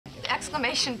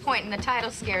exclamation point in the title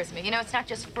scares me. You know, it's not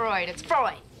just Freud, it's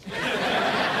Freud.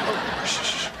 Oh,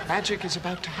 shh. Magic is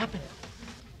about to happen.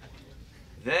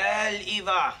 Well,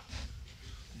 Eva,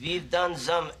 we've done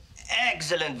some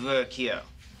excellent work here.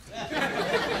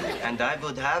 And I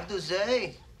would have to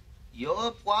say, your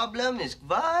problem is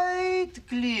quite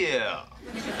clear.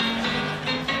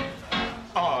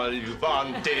 All you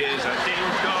want is a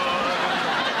tinkle.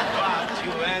 What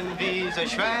you envy is a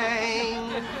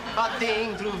shrine, a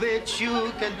thing through which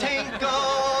you can tinkle,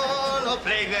 or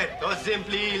play with, or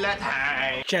simply let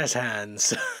hang. Jazz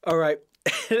hands. All right.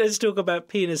 Let's talk about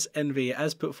penis envy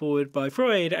as put forward by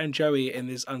Freud and Joey in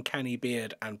this uncanny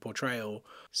beard and portrayal.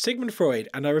 Sigmund Freud,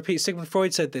 and I repeat, Sigmund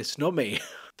Freud said this, not me,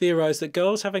 theorised that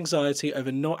girls have anxiety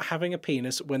over not having a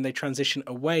penis when they transition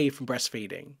away from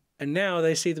breastfeeding. And now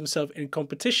they see themselves in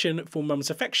competition for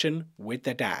mum's affection with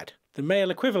their dad. The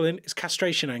male equivalent is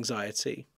castration anxiety.